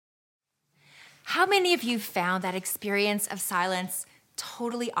How many of you found that experience of silence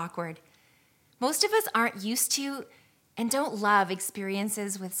totally awkward? Most of us aren't used to and don't love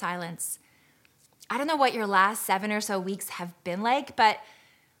experiences with silence. I don't know what your last 7 or so weeks have been like, but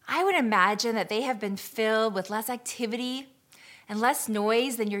I would imagine that they have been filled with less activity and less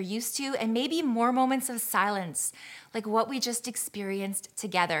noise than you're used to, and maybe more moments of silence, like what we just experienced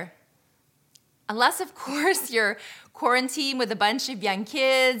together. Unless, of course, you're quarantined with a bunch of young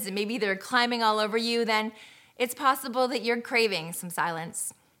kids and maybe they're climbing all over you, then it's possible that you're craving some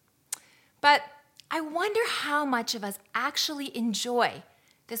silence. But I wonder how much of us actually enjoy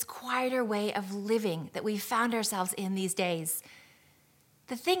this quieter way of living that we've found ourselves in these days.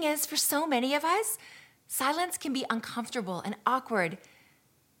 The thing is, for so many of us, silence can be uncomfortable and awkward.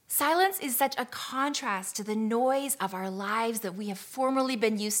 Silence is such a contrast to the noise of our lives that we have formerly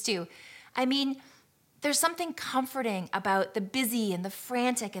been used to. I mean, there's something comforting about the busy and the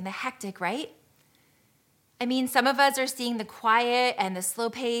frantic and the hectic, right? I mean, some of us are seeing the quiet and the slow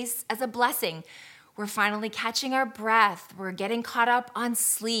pace as a blessing. We're finally catching our breath. We're getting caught up on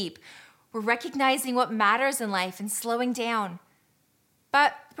sleep. We're recognizing what matters in life and slowing down.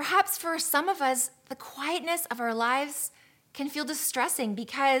 But perhaps for some of us, the quietness of our lives can feel distressing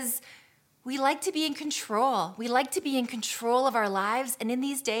because we like to be in control. We like to be in control of our lives, and in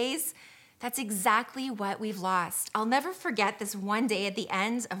these days, that's exactly what we've lost. I'll never forget this one day at the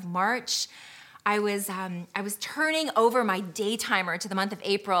end of March. I was turning over my day timer to the month of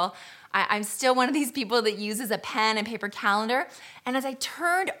April. I'm still one of these people that uses a pen and paper calendar. And as I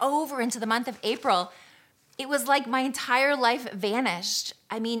turned over into the month of April, it was like my entire life vanished.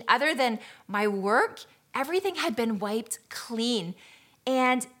 I mean, other than my work, everything had been wiped clean.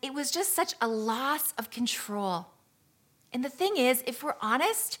 And it was just such a loss of control. And the thing is, if we're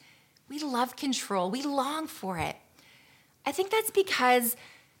honest, we love control. We long for it. I think that's because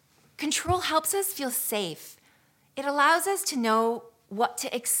control helps us feel safe. It allows us to know what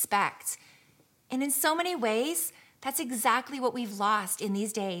to expect. And in so many ways, that's exactly what we've lost in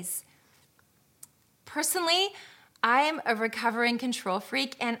these days. Personally, I am a recovering control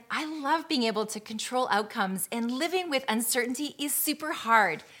freak, and I love being able to control outcomes, and living with uncertainty is super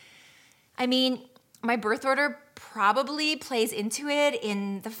hard. I mean, my birth order probably plays into it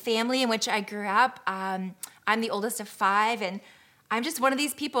in the family in which I grew up. I'm the oldest of 5, and I'm just one of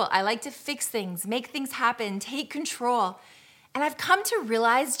these people. I like to fix things, make things happen, take control. And I've come to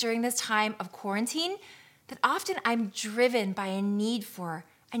realize during this time of quarantine that often I'm driven by a need for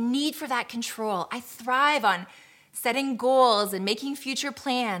that control. I thrive on setting goals and making future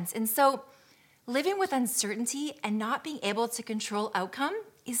plans. And so living with uncertainty and not being able to control outcome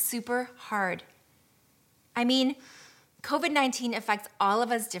is super hard. I mean, COVID-19 affects all of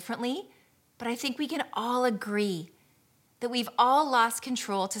us differently, but I think we can all agree that we've all lost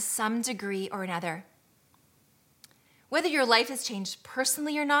control to some degree or another. Whether your life has changed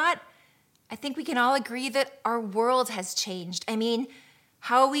personally or not, I think we can all agree that our world has changed. I mean,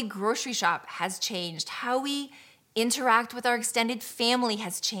 how we grocery shop has changed, how we interact with our extended family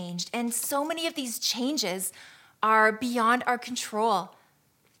has changed, and so many of these changes are beyond our control.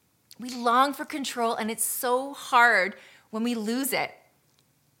 We long for control, and it's so hard when we lose it.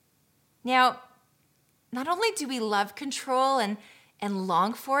 Now, not only do we love control and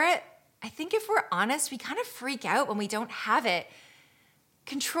long for it, I think if we're honest, we kind of freak out when we don't have it.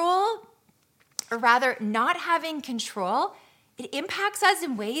 Control, or rather not having control, it impacts us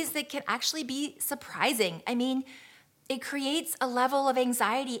in ways that can actually be surprising. I mean, it creates a level of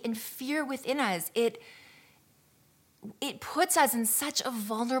anxiety and fear within us. It puts us in such a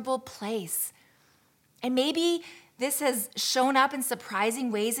vulnerable place. And maybe this has shown up in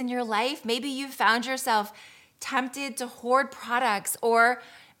surprising ways in your life. Maybe you found yourself tempted to hoard products or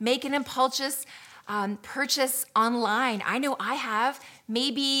make an impulsive purchase online. I know I have.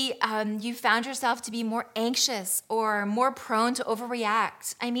 Maybe you found yourself to be more anxious or more prone to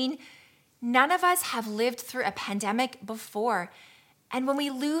overreact. I mean, none of us have lived through a pandemic before. And when we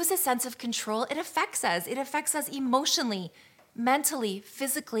lose a sense of control, it affects us. It affects us emotionally, mentally,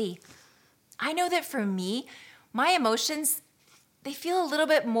 physically. I know that for me, my emotions, they feel a little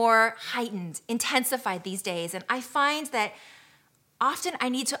bit more heightened, intensified these days. And I find that often I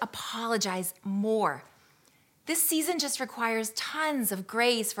need to apologize more. This season just requires tons of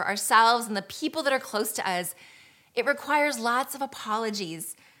grace for ourselves and the people that are close to us. It requires lots of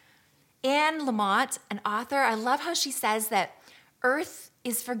apologies. Anne Lamott, an author, I love how she says that Earth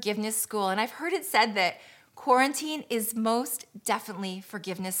is forgiveness school. And I've heard it said that quarantine is most definitely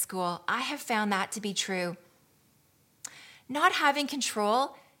forgiveness school. I have found that to be true. Not having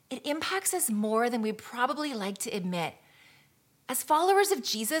control, it impacts us more than we probably like to admit. As followers of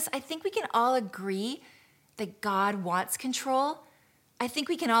Jesus, I think we can all agree that God wants control. I think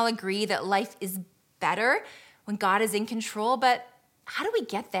we can all agree that life is better when God is in control, but how do we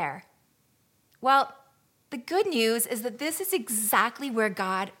get there? Well, the good news is that this is exactly where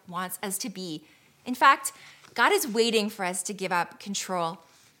God wants us to be. In fact, God is waiting for us to give up control.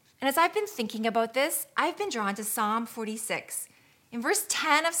 And as I've been thinking about this, I've been drawn to Psalm 46. In verse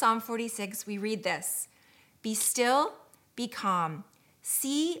 10 of Psalm 46, we read this: "Be still, be calm.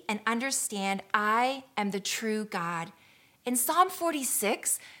 See and understand I am the true God." In Psalm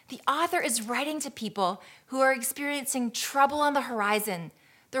 46, the author is writing to people who are experiencing trouble on the horizon.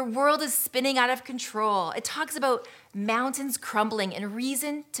 Their world is spinning out of control. It talks about mountains crumbling and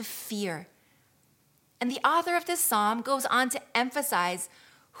reason to fear. And the author of this psalm goes on to emphasize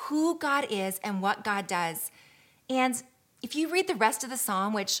who God is and what God does. And if you read the rest of the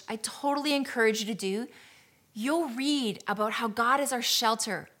psalm, which I totally encourage you to do, you'll read about how God is our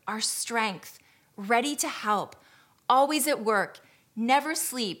shelter, our strength, ready to help, always at work, never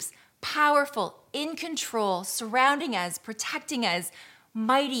sleeps, powerful, in control, surrounding us, protecting us,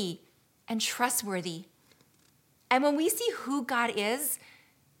 mighty, and trustworthy. And when we see who God is,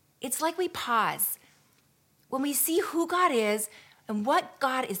 it's like we pause. When we see who God is and what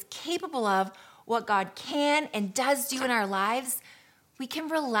God is capable of, what God can and does do in our lives, we can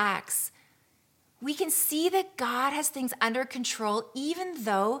relax. We can see that God has things under control, even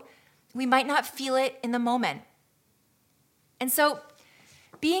though we might not feel it in the moment. And so,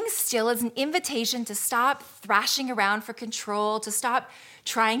 being still is an invitation to stop thrashing around for control, to stop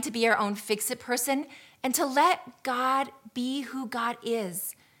trying to be our own fix-it person, and to let God be who God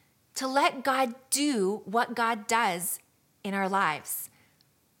is, to let God do what God does in our lives.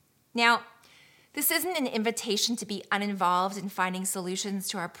 Now, this isn't an invitation to be uninvolved in finding solutions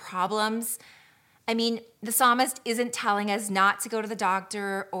to our problems. I mean, the psalmist isn't telling us not to go to the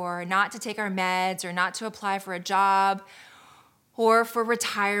doctor or not to take our meds or not to apply for a job or for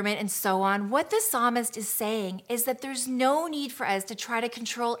retirement and so on. What the psalmist is saying is that there's no need for us to try to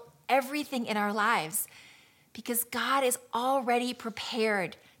control everything in our lives because God is already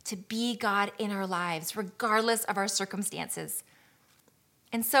prepared to be God in our lives, regardless of our circumstances.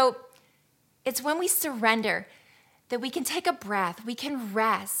 And so it's when we surrender that we can take a breath, we can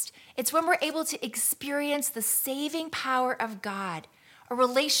rest. It's when we're able to experience the saving power of God, a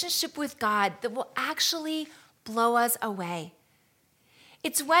relationship with God that will actually blow us away.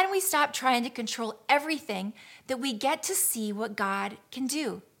 It's when we stop trying to control everything that we get to see what God can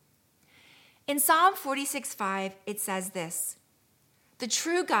do. In Psalm 46:5, it says this: "The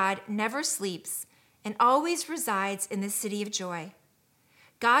true God never sleeps and always resides in the city of joy.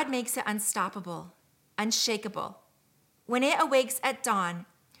 God makes it unstoppable, unshakable. When it awakes at dawn,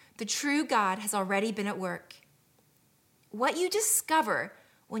 the true God has already been at work." What you discover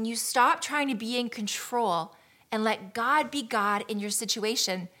when you stop trying to be in control and let God be God in your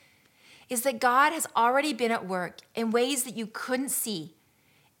situation is that God has already been at work in ways that you couldn't see,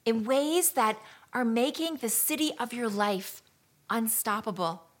 in ways that are making the city of your life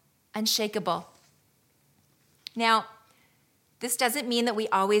unstoppable, unshakable. Now, this doesn't mean that we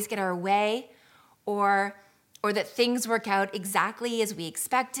always get our way or that things work out exactly as we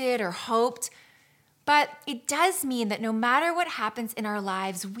expected or hoped, but it does mean that no matter what happens in our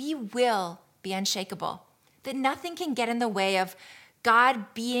lives, we will be unshakable, that nothing can get in the way of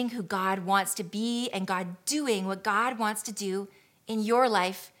God being who God wants to be and God doing what God wants to do in your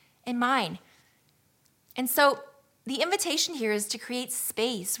life and mine. And so the invitation here is to create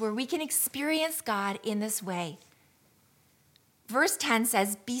space where we can experience God in this way. Verse 10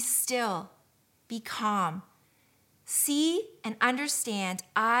 says, "Be still, be calm. See and understand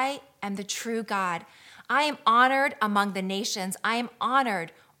I am the true God. I am honored among the nations. I am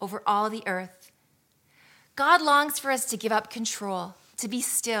honored over all the earth." God longs for us to give up control, to be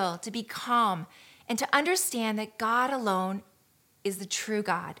still, to be calm, and to understand that God alone is the true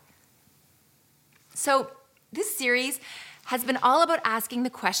God. So this series has been all about asking the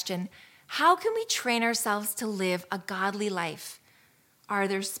question, how can we train ourselves to live a godly life? Are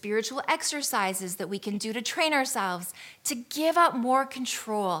there spiritual exercises that we can do to train ourselves to give up more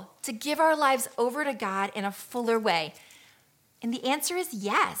control, to give our lives over to God in a fuller way? And the answer is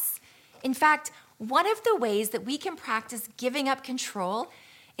yes. In fact, one of the ways that we can practice giving up control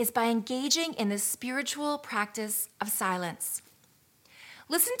is by engaging in the spiritual practice of silence.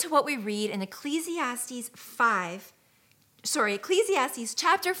 Listen to what we read in Ecclesiastes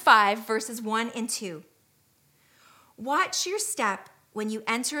chapter 5, verses 1 and 2. "Watch your step when you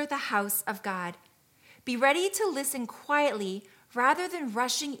enter the house of God. Be ready to listen quietly rather than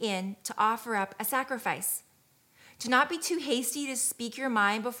rushing in to offer up a sacrifice. Do not be too hasty to speak your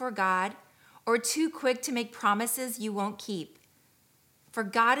mind before God or too quick to make promises you won't keep. For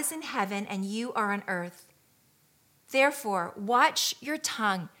God is in heaven and you are on earth. Therefore, watch your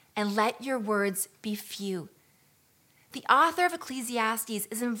tongue and let your words be few. The author of Ecclesiastes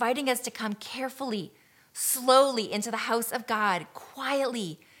is inviting us to come carefully, slowly into the house of God,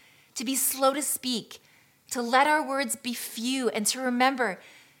 quietly, to be slow to speak, to let our words be few, and to remember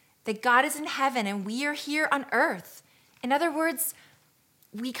that God is in heaven and we are here on earth. In other words,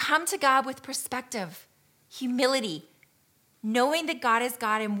 we come to God with perspective, humility, knowing that God is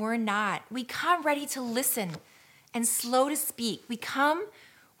God and we're not. We come ready to listen and slow to speak. We come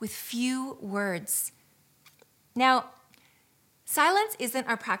with few words. Now, silence isn't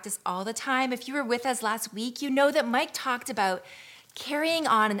our practice all the time. If you were with us last week, you know that Mike talked about carrying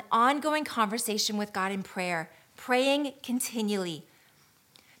on an ongoing conversation with God in prayer, praying continually.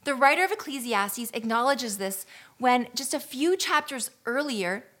 The writer of Ecclesiastes acknowledges this when just a few chapters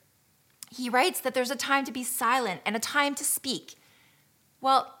earlier, he writes that there's a time to be silent and a time to speak.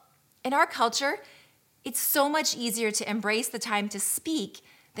 Well, in our culture, it's so much easier to embrace the time to speak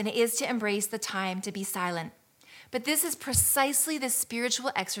than it is to embrace the time to be silent. But this is precisely the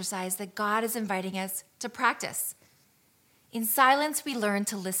spiritual exercise that God is inviting us to practice. In silence, we learn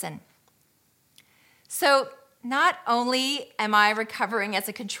to listen. So, not only am I recovering as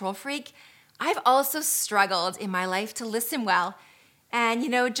a control freak, I've also struggled in my life to listen well. And,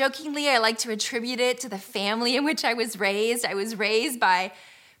 jokingly, I like to attribute it to the family in which I was raised. I was raised by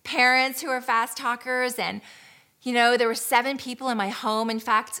parents who are fast talkers, and, there were 7 people in my home. In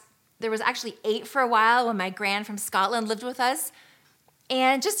fact, there was actually 8 for a while when my gran from Scotland lived with us.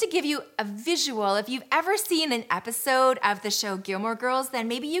 And just to give you a visual, if you've ever seen an episode of the show Gilmore Girls, then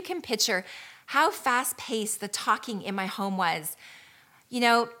maybe you can picture how fast-paced the talking in my home was.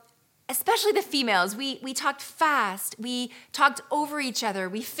 Especially the females. We talked fast. We talked over each other.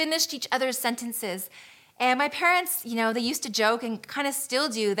 We finished each other's sentences. And my parents, they used to joke and kind of still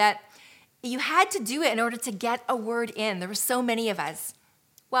do that you had to do it in order to get a word in. There were so many of us.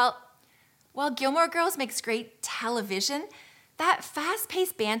 Well, while Gilmore Girls makes great television, that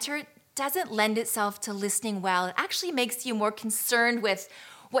fast-paced banter doesn't lend itself to listening well. It actually makes you more concerned with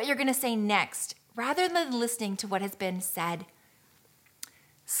what you're going to say next, rather than listening to what has been said.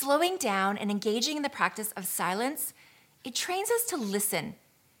 Slowing down and engaging in the practice of silence, it trains us to listen.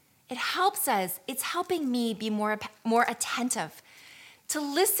 It helps us, it's helping me be more attentive, to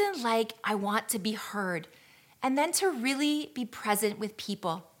listen like I want to be heard, and then to really be present with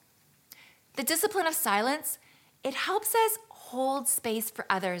people. The discipline of silence, it helps us hold space for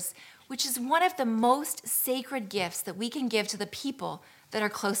others, which is one of the most sacred gifts that we can give to the people that are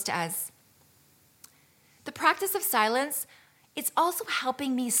close to us. The practice of silence, it's also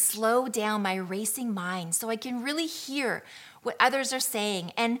helping me slow down my racing mind so I can really hear what others are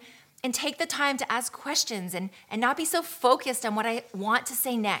saying and take the time to ask questions and not be so focused on what I want to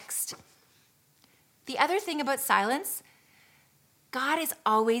say next. The other thing about silence, God is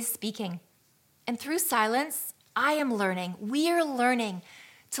always speaking. And through silence, we are learning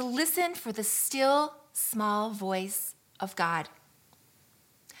to listen for the still, small voice of God.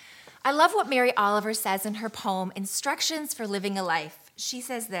 I love what Mary Oliver says in her poem, Instructions for Living a Life. She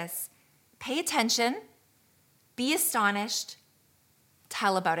says this: pay attention, be astonished,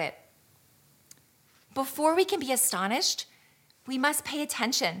 tell about it. Before we can be astonished, we must pay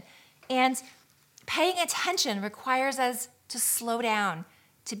attention. And paying attention requires us to slow down,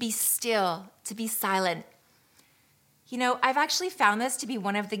 to be still, to be silent. I've actually found this to be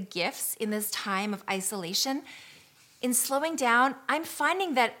one of the gifts in this time of isolation. In slowing down, I'm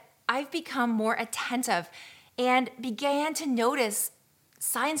finding that I've become more attentive and began to notice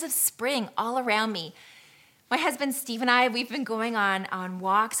signs of spring all around me. My husband Steve and I, we've been going on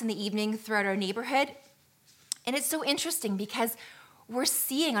walks in the evening throughout our neighborhood. And it's so interesting because we're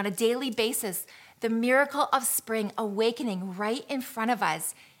seeing on a daily basis the miracle of spring awakening right in front of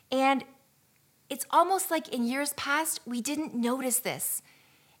us. And it's almost like in years past, we didn't notice this.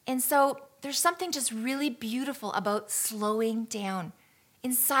 And so there's something just really beautiful about slowing down.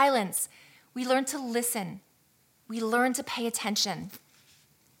 In silence, we learn to listen. We learn to pay attention.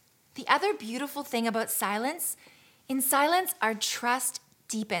 The other beautiful thing about silence, in silence, our trust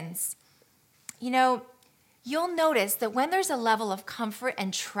deepens. You'll notice that when there's a level of comfort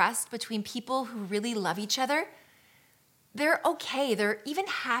and trust between people who really love each other, they're okay, they're even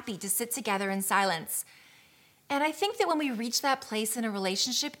happy to sit together in silence. And I think that when we reach that place in a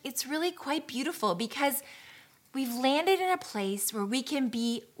relationship, it's really quite beautiful because we've landed in a place where we can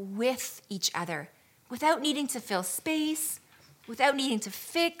be with each other without needing to fill space, without needing to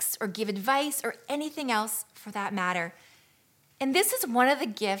fix or give advice or anything else for that matter. And this is one of the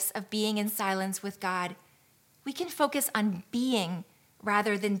gifts of being in silence with God. We can focus on being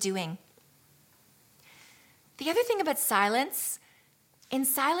rather than doing. The other thing about silence, in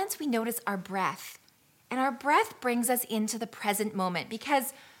silence we notice our breath. And our breath brings us into the present moment,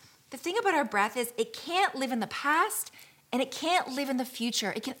 because the thing about our breath is it can't live in the past and it can't live in the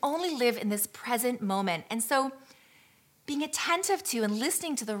future. It can only live in this present moment. And so being attentive to and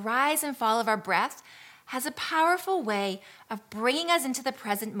listening to the rise and fall of our breath has a powerful way of bringing us into the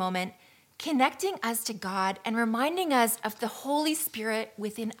present moment, connecting us to God, and reminding us of the Holy Spirit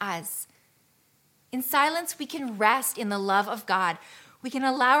within us. In silence, we can rest in the love of God. We can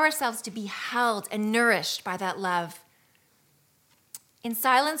allow ourselves to be held and nourished by that love. In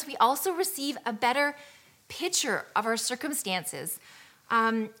silence, we also receive a better picture of our circumstances.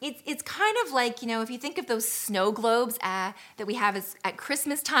 It's kind of like, if you think of those snow globes that we have at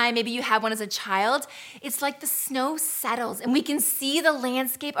Christmas time, maybe you had one as a child, it's like the snow settles and we can see the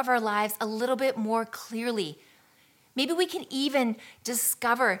landscape of our lives a little bit more clearly. Maybe we can even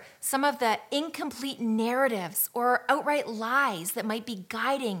discover some of the incomplete narratives or outright lies that might be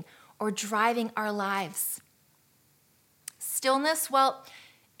guiding or driving our lives. Stillness, well,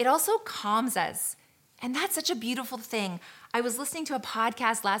 it also calms us. And that's such a beautiful thing. I was listening to a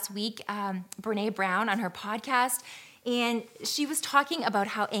podcast last week, Brene Brown on her podcast, and she was talking about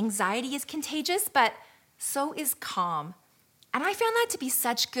how anxiety is contagious, but so is calm. And I found that to be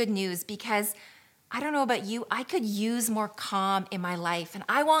such good news because I don't know about you, I could use more calm in my life, and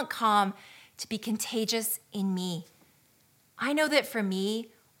I want calm to be contagious in me. I know that for me,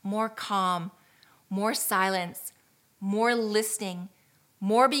 more calm, more silence, more listening,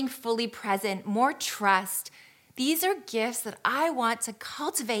 more being fully present, more trust. These are gifts that I want to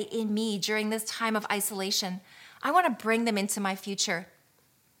cultivate in me during this time of isolation. I want to bring them into my future.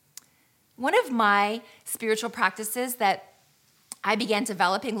 One of my spiritual practices that I began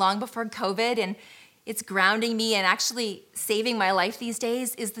developing long before COVID, and it's grounding me and actually saving my life these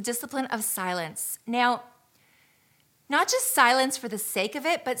days, is the discipline of silence. Now, not just silence for the sake of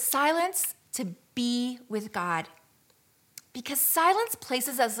it, but silence to be with God. Because silence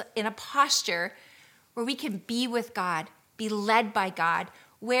places us in a posture where we can be with God, be led by God,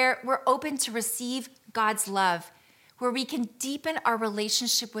 where we're open to receive God's love, where we can deepen our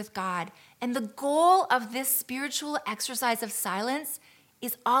relationship with God. And the goal of this spiritual exercise of silence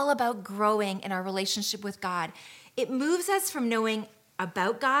is all about growing in our relationship with God. It moves us from knowing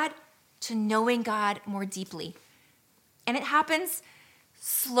about God to knowing God more deeply. And it happens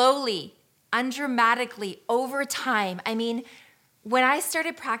slowly, undramatically, over time. I mean, when I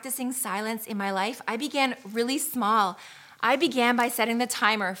started practicing silence in my life, I began really small. I began by setting the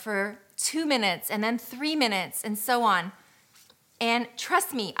timer for 2 minutes and then 3 minutes and so on. And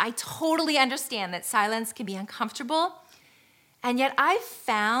trust me, I totally understand that silence can be uncomfortable. And yet I've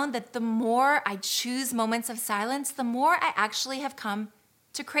found that the more I choose moments of silence, the more I actually have come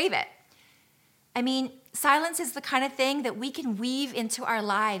to crave it. I mean, silence is the kind of thing that we can weave into our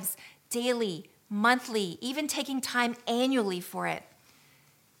lives daily, monthly, even taking time annually for it.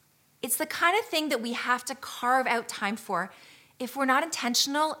 It's the kind of thing that we have to carve out time for. If we're not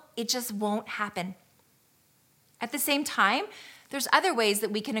intentional, it just won't happen. At the same time, there's other ways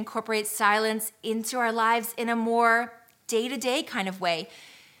that we can incorporate silence into our lives in a more day-to-day kind of way.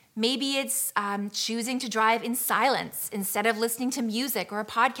 Maybe it's choosing to drive in silence instead of listening to music or a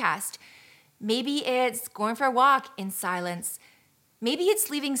podcast. Maybe it's going for a walk in silence. Maybe it's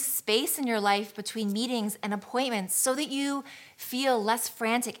leaving space in your life between meetings and appointments so that you feel less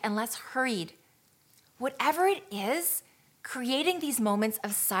frantic and less hurried. Whatever it is, creating these moments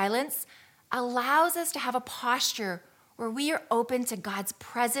of silence allows us to have a posture where we are open to God's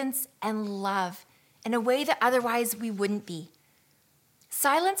presence and love in a way that otherwise we wouldn't be.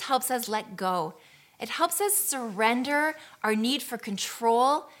 Silence helps us let go. It helps us surrender our need for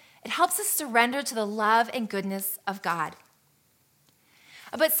control. It helps us surrender to the love and goodness of God.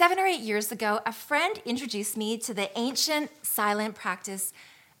 About 7 or 8 years ago, a friend introduced me to the ancient silent practice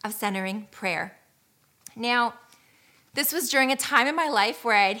of centering prayer. Now, this was during a time in my life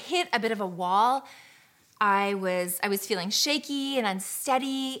where I had hit a bit of a wall. I was feeling shaky and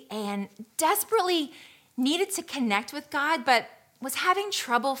unsteady and desperately needed to connect with God, but was having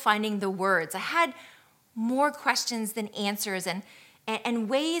trouble finding the words. I had more questions than answers, and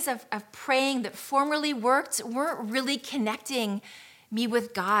ways of praying that formerly worked weren't really connecting me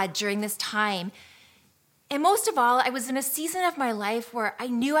with God during this time. And most of all, I was in a season of my life where I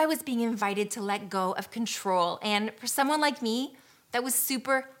knew I was being invited to let go of control. And for someone like me, that was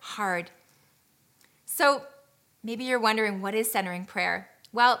super hard. So Maybe you're wondering, what is centering prayer?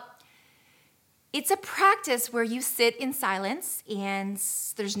 Well, it's a practice where you sit in silence and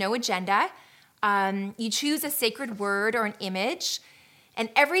there's no agenda. You choose a sacred word or an image, and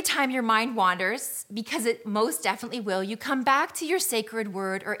every time your mind wanders, because it most definitely will, you come back to your sacred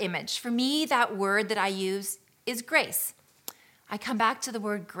word or image. For me, that word that I use is grace. I come back to the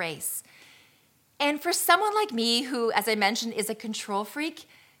word grace. And for someone like me who, as I mentioned, is a control freak,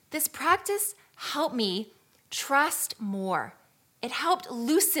 this practice helped me trust more. It helped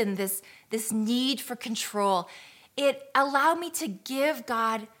loosen this need for control. It allowed me to give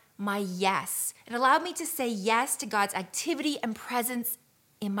God my yes. It allowed me to say yes to God's activity and presence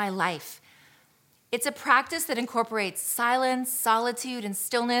in my life. It's a practice that incorporates silence, solitude, and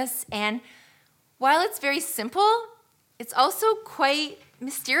stillness. And while it's very simple, it's also quite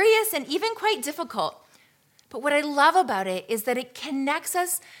mysterious and even quite difficult. But what I love about it is that it connects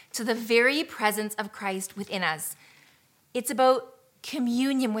us to the very presence of Christ within us. It's about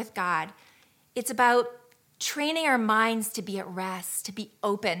communion with God. It's about training our minds to be at rest, to be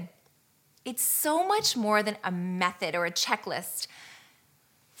open. It's so much more than a method or a checklist.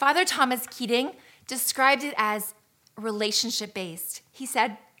 Father Thomas Keating described it as relationship-based. He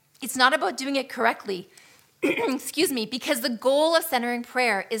said, it's not about doing it correctly, because the goal of centering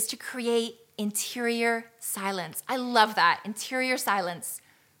prayer is to create interior silence. I love that, interior silence.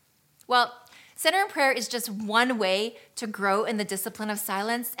 Well, centering prayer is just one way to grow in the discipline of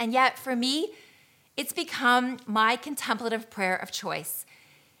silence, and yet for me, it's become my contemplative prayer of choice.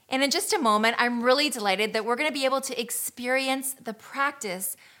 And in just a moment, I'm really delighted that we're going to be able to experience the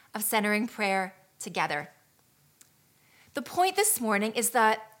practice of centering prayer together. The point this morning is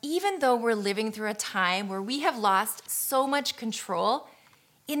that even though we're living through a time where we have lost so much control,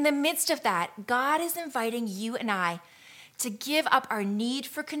 in the midst of that, God is inviting you and I to give up our need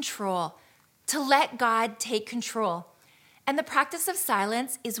for control, to let God take control. And the practice of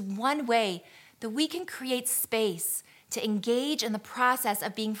silence is one way that we can create space to engage in the process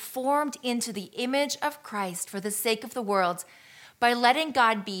of being formed into the image of Christ for the sake of the world by letting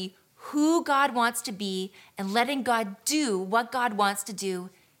God be who God wants to be and letting God do what God wants to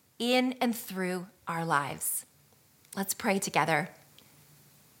do in and through our lives. Let's pray together.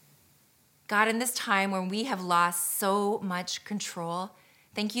 God, in this time when we have lost so much control,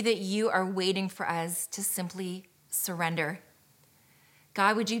 thank you that you are waiting for us to simply surrender.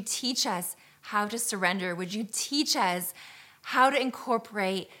 God, would you teach us how to surrender? Would you teach us how to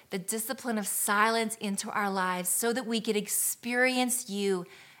incorporate the discipline of silence into our lives so that we could experience you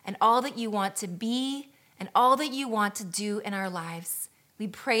and all that you want to be and all that you want to do in our lives? We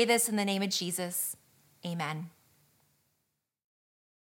pray this in the name of Jesus. Amen.